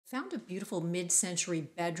Found a beautiful mid-century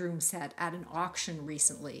bedroom set at an auction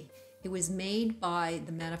recently. It was made by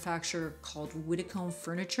the manufacturer called Widdicomb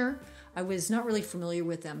Furniture. I was not really familiar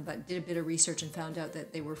with them, but did a bit of research and found out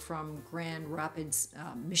that they were from Grand Rapids,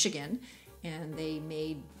 Michigan, and they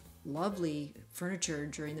made lovely furniture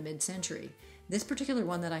during the mid-century. This particular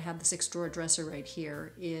one that I have, the 6-drawer dresser right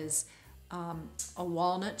here, is a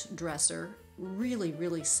walnut dresser,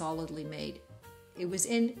 really solidly made. It was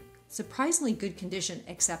in surprisingly good condition,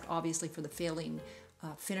 except obviously for the failing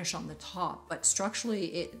finish on the top. But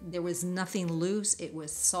structurally, there was nothing loose. It was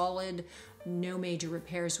solid. No major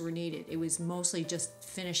repairs were needed. It was mostly just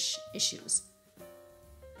finish issues.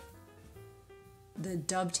 The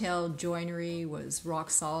dovetail joinery was rock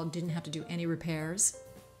solid. Didn't have to do any repairs.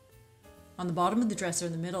 On the bottom of the dresser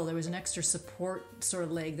in the middle, there was an extra support sort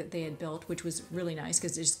of leg that they had built, which was really nice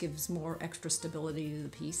because it just gives more extra stability to the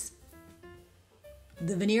piece.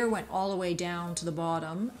 The veneer went all the way down to the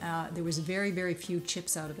bottom. There was very few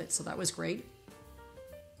chips out of it, so that was great.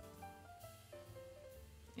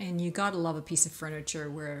 And you gotta love a piece of furniture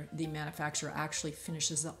where the manufacturer actually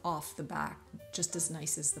finishes off the back just as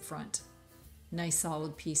nice as the front. Nice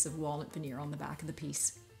solid piece of walnut veneer on the back of the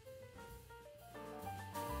piece.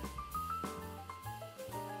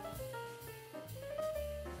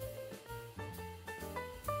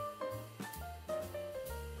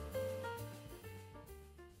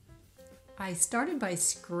 I started by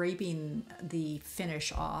scraping the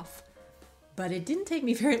finish off, but it didn't take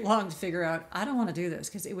me very long to figure out I don't want to do this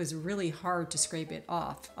because it was really hard to scrape it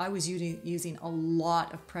off. I was using a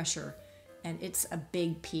lot of pressure and it's a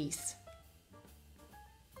big piece.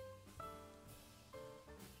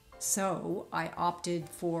 So I opted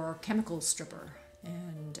for chemical stripper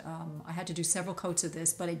and I had to do several coats of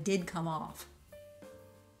this, but it did come off.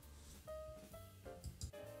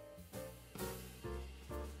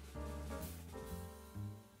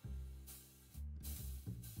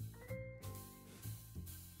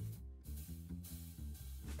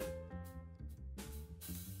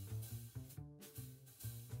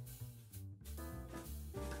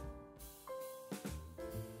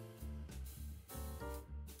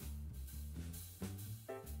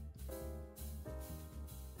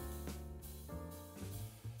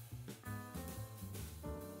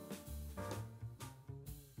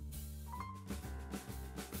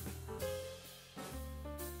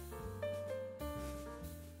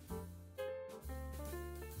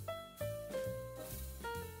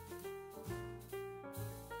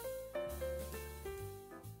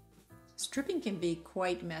 Stripping can be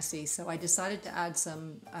quite messy, so I decided to add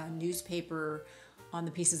some newspaper on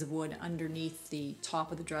the pieces of wood underneath the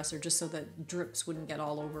top of the dresser just so that drips wouldn't get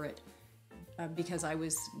all over it because I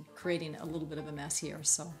was creating a little bit of a mess here,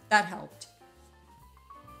 so that helped.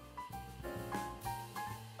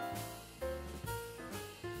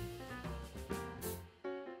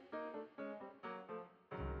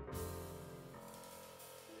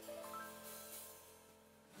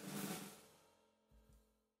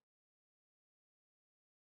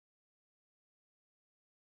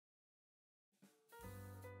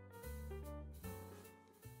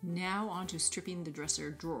 Now on to stripping the dresser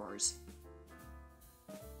drawers.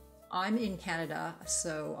 I'm in Canada,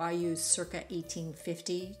 so I use circa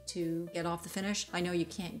 1850 to get off the finish. I know you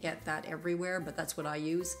can't get that everywhere, but that's what I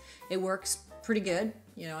use. It works pretty good.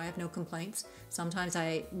 You know, I have no complaints. Sometimes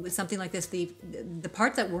with something like this, the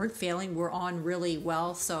parts that weren't failing were on really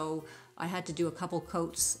well, so I had to do a couple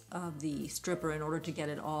coats of the stripper in order to get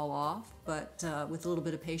it all off, but with a little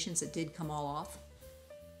bit of patience, it did come all off.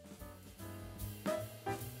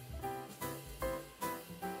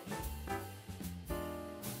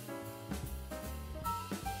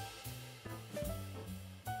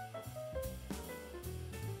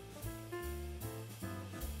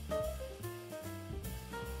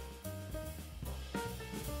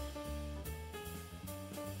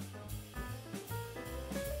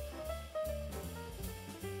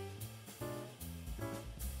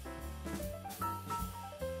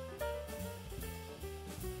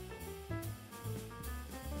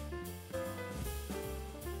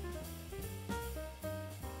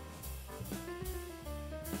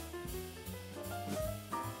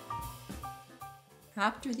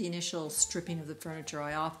 After the initial stripping of the furniture,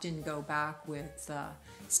 I often go back with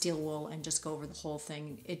steel wool and just go over the whole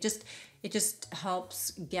thing. It just helps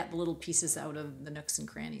get the little pieces out of the nooks and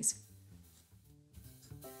crannies.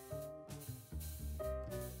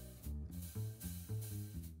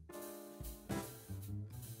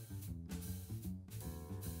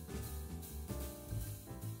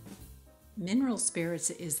 Mineral spirits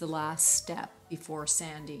is the last step before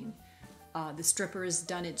sanding. The stripper has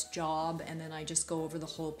done its job, and then I just go over the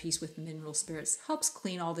whole piece with mineral spirits. Helps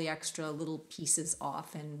clean all the extra little pieces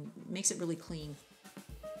off and makes it really clean.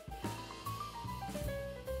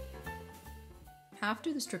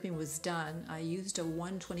 After the stripping was done, I used a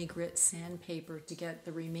 120 grit sandpaper to get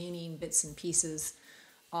the remaining bits and pieces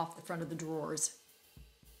off the front of the drawers.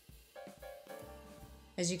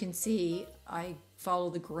 As you can see, I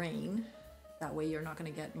follow the grain. That way you're not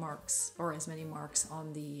going to get marks or as many marks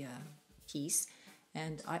on the piece.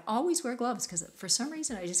 And I always wear gloves because for some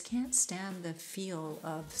reason I just can't stand the feel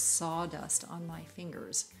of sawdust on my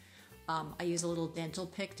fingers. I use a little dental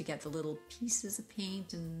pick to get the little pieces of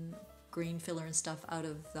paint and green filler and stuff out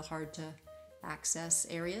of the hard to access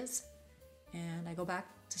areas. And I go back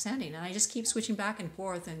to sanding, and I just keep switching back and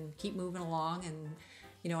forth and keep moving along. And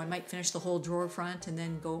you know, I might finish the whole drawer front and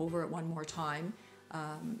then go over it one more time.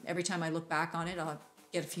 Every time I look back on it, I'll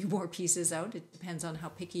get a few more pieces out. It depends on how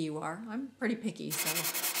picky you are. I'm pretty picky,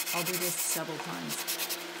 so I'll do this several times.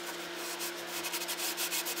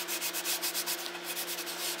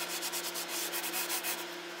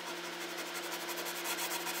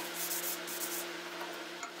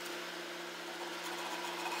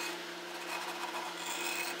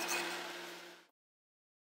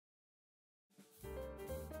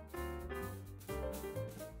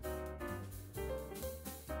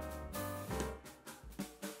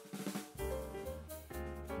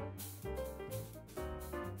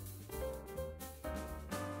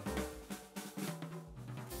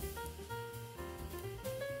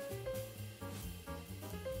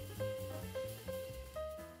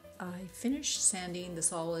 I finished sanding the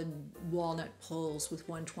solid walnut poles with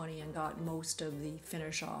 120 and got most of the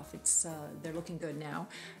finish off. They're looking good now.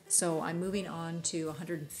 So I'm moving on to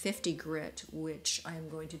 150 grit, which I'm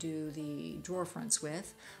going to do the drawer fronts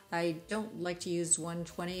with. I don't like to use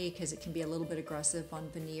 120 because it can be a little bit aggressive on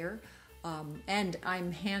veneer. And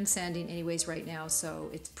I'm hand sanding anyways right now,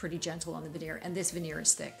 so it's pretty gentle on the veneer. And this veneer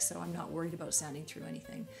is thick, so I'm not worried about sanding through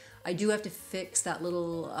anything. I do have to fix that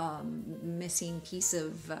little missing piece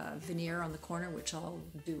of veneer on the corner, which I'll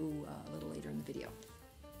do a little later in the video.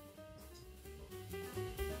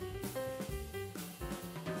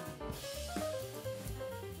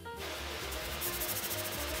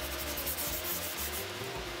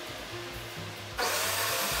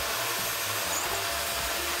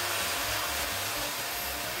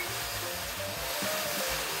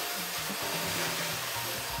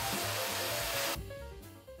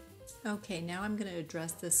 Okay, now I'm going to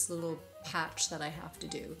address this little patch that I have to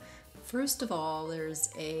do. First of all, there's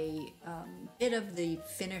a bit of the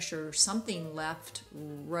finish or something left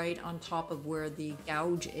right on top of where the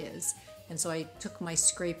gouge is. And so I took my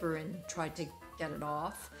scraper and tried to get it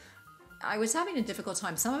off. I was having a difficult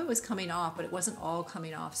time. Some of it was coming off, but it wasn't all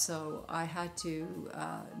coming off. So I had to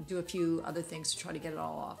do a few other things to try to get it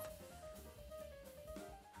all off.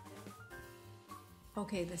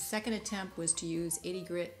 Okay, the second attempt was to use 80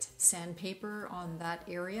 grit sandpaper on that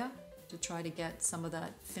area to try to get some of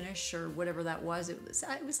that finish or whatever that was. It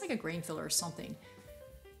was like a grain filler or something.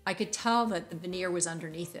 I could tell that the veneer was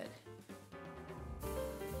underneath it.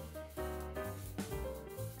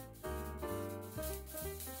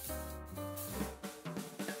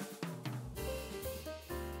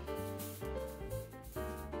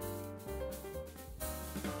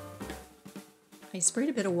 I sprayed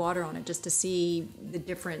a bit of water on it just to see the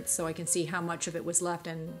difference so I can see how much of it was left,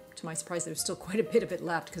 and to my surprise there's still quite a bit of it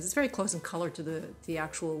left because it's very close in color to the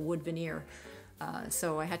actual wood veneer.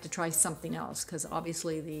 So I had to try something else because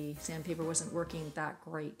obviously the sandpaper wasn't working that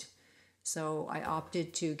great. So I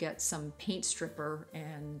opted to get some paint stripper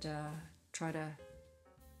and try to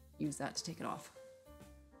use that to take it off.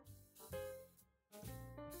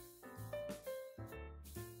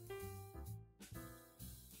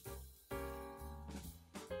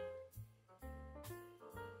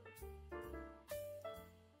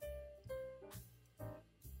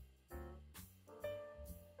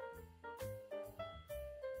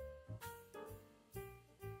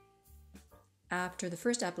 After the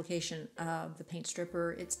first application of the paint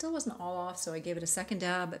stripper, it still wasn't all off, so I gave it a second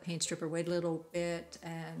dab at paint stripper, waited a little bit,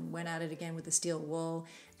 and went at it again with the steel wool.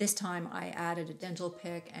 This time I added a dental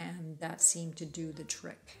pick, and that seemed to do the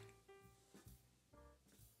trick.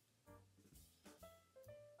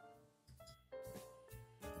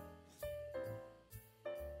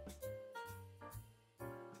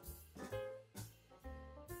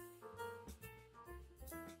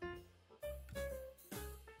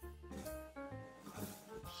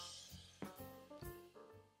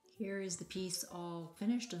 Here is the piece all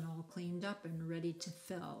finished and all cleaned up and ready to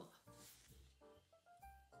fill.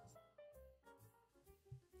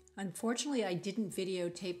 Unfortunately, I didn't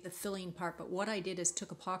videotape the filling part, but what I did is took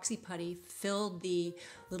epoxy putty, filled the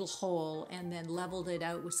little hole, and then leveled it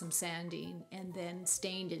out with some sanding, and then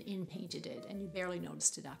stained and in-painted it, and you barely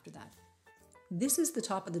noticed it after that. This is the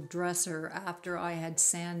top of the dresser after I had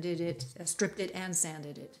sanded it, stripped it and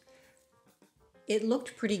sanded it. It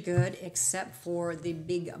looked pretty good except for the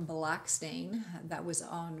big black stain that was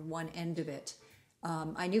on one end of it.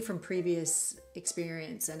 I knew from previous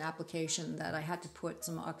experience and application that I had to put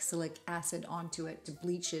some oxalic acid onto it to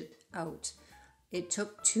bleach it out. It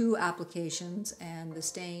took 2 applications and the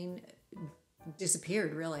stain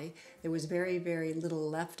disappeared really. There was very, very little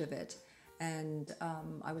left of it, and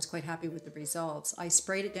I was quite happy with the results. I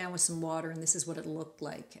sprayed it down with some water, and this is what it looked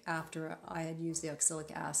like after I had used the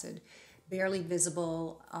oxalic acid. Barely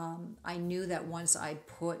visible. I knew that once I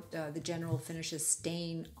put the General Finishes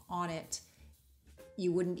stain on it,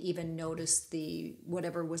 you wouldn't even notice the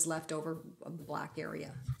whatever was left over of the black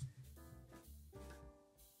area.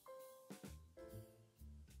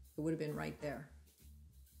 It would have been right there.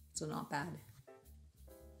 So not bad.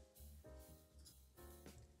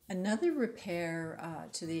 Another repair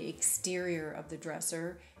to the exterior of the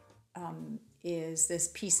dresser is this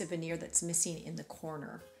piece of veneer that's missing in the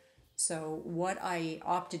corner. So what I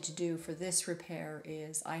opted to do for this repair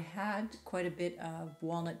is I had quite a bit of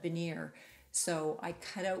walnut veneer. So I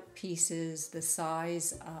cut out pieces the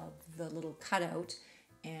size of the little cutout,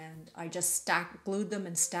 and I just glued them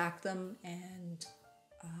and stacked them and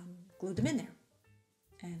glued them in there.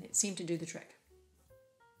 And it seemed to do the trick.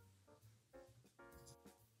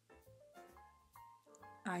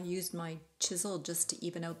 I used my chisel just to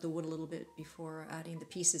even out the wood a little bit before adding the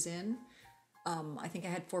pieces in. I think I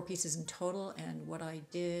had 4 pieces in total, and what I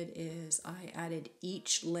did is I added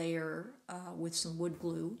each layer with some wood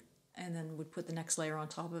glue, and then would put the next layer on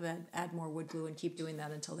top of it, add more wood glue, and keep doing that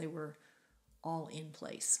until they were all in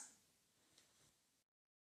place.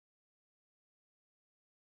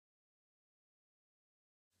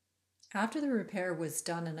 After the repair was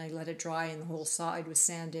done and I let it dry and the whole side was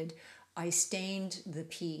sanded, I stained the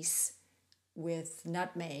piece with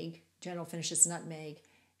nutmeg, General Finishes nutmeg,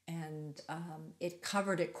 and it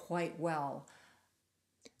covered it quite well.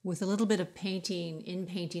 With a little bit of painting, in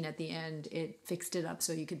painting at the end, it fixed it up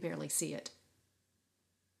so you could barely see it.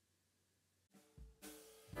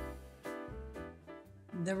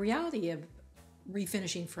 The reality of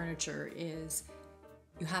refinishing furniture is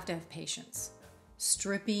you have to have patience.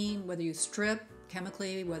 Stripping, whether you strip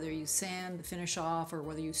chemically, whether you sand the finish off, or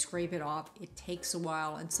whether you scrape it off, it takes a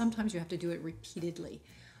while, and sometimes you have to do it repeatedly.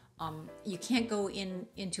 You can't go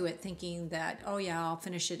into it thinking that, oh yeah, I'll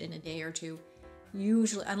finish it in a day or 2.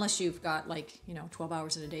 Usually, unless you've got 12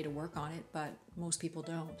 hours in a day to work on it, but most people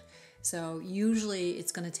don't. So usually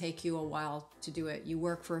it's going to take you a while to do it. You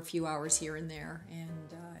work for a few hours here and there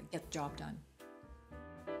and get the job done.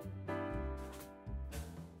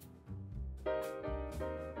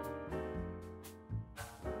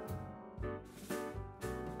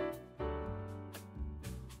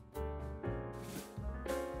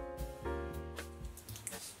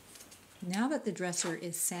 Now that the dresser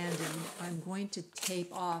is sanded, I'm going to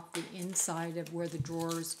tape off the inside of where the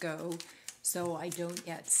drawers go so I don't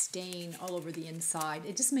get stain all over the inside.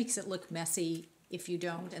 It just makes it look messy if you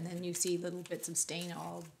don't, and then you see little bits of stain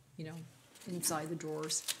all, inside the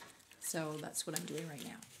drawers. So that's what I'm doing right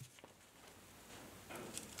now.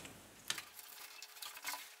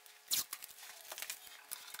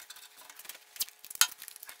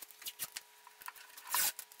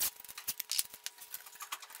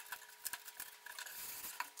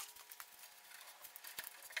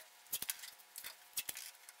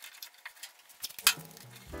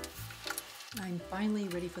 I'm finally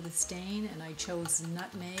ready for the stain, and I chose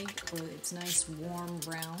nutmeg for its nice warm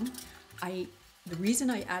brown. The reason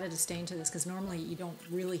I added a stain to this, because normally you don't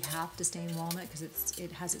really have to stain walnut because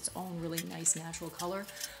it has its own really nice natural color,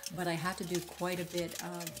 but I had to do quite a bit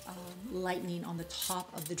of lightening on the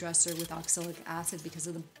top of the dresser with oxalic acid because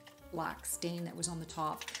of the black stain that was on the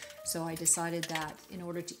top. So I decided that in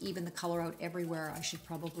order to even the color out everywhere, I should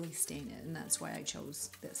probably stain it, and that's why I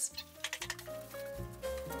chose this.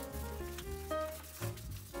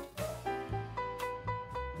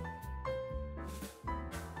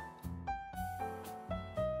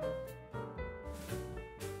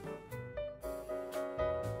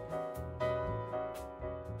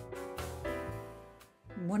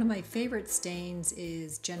 One of my favorite stains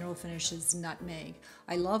is General Finishes Nutmeg.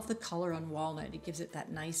 I love the color on walnut. It gives it that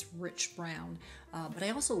nice rich brown, but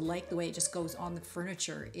I also like the way it just goes on the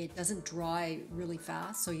furniture. It doesn't dry really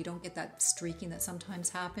fast, so you don't get that streaking that sometimes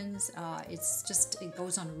happens. It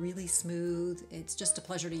goes on really smooth. It's just a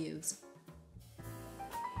pleasure to use.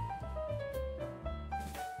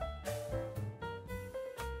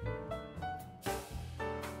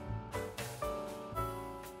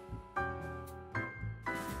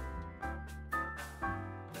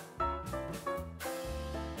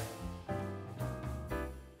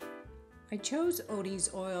 I chose Odie's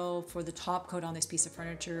oil for the top coat on this piece of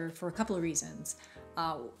furniture for a couple of reasons.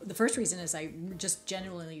 The first reason is I just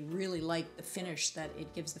genuinely really like the finish that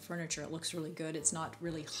it gives the furniture. It looks really good. It's not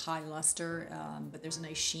really high luster, but there's a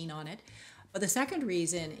nice sheen on it. But the second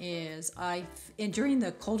reason is during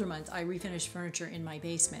the colder months, I refinish furniture in my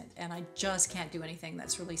basement, and I just can't do anything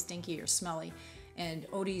that's really stinky or smelly. And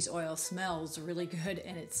Odie's oil smells really good,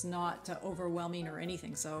 and it's not overwhelming or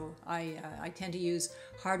anything. So I tend to use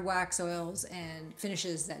hard wax oils and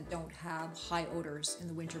finishes that don't have high odors in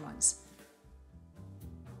the winter months.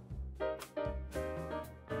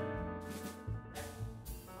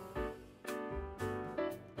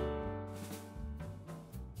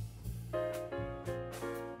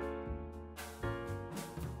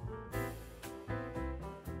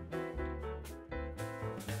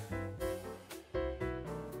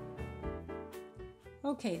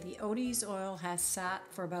 Okay, the Odie's oil has sat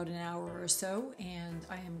for about an hour or so, and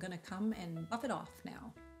I am going to come and buff it off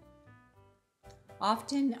now.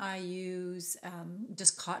 Often I use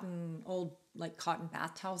just old cotton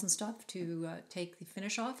bath towels and stuff to take the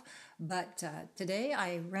finish off, but today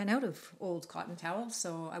I ran out of old cotton towels,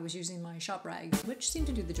 so I was using my shop rags, which seemed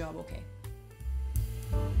to do the job okay.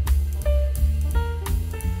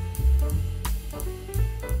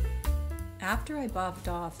 After I buffed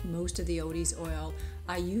off most of the Odie's oil,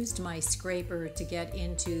 I used my scraper to get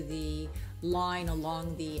into the line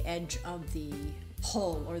along the edge of the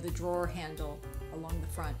pull or the drawer handle along the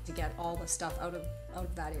front to get all the stuff out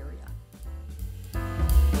of that area.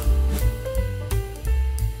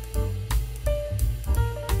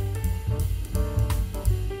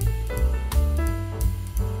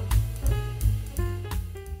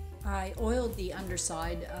 I oiled the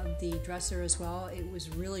underside of the dresser as well. It was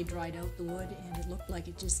really dried out, the wood, and it looked like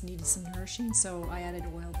it just needed some nourishing, so I added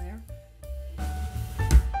oil there.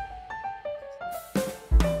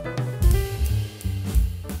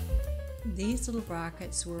 These little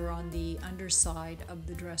brackets were on the underside of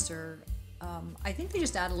the dresser. I think they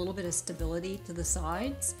just add a little bit of stability to the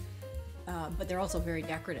sides, but they're also very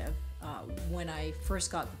decorative. When I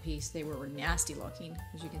first got the piece, they were nasty looking,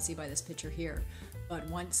 as you can see by this picture here. But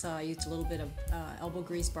once I used a little bit of elbow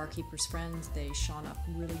grease, Barkeeper's Friend, they shone up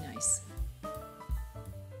really nice.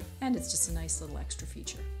 And it's just a nice little extra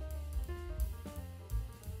feature.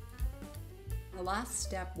 The last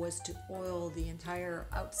step was to oil the entire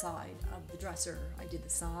outside of the dresser. I did the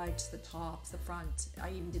sides, the tops, the front.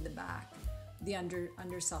 I even did the back, the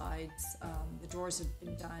undersides. The drawers had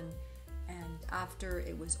been done. And after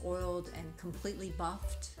it was oiled and completely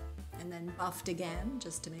buffed, and then buffed again,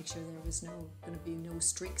 just to make sure there was going to be no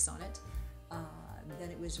streaks on it, then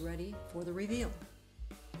it was ready for the reveal.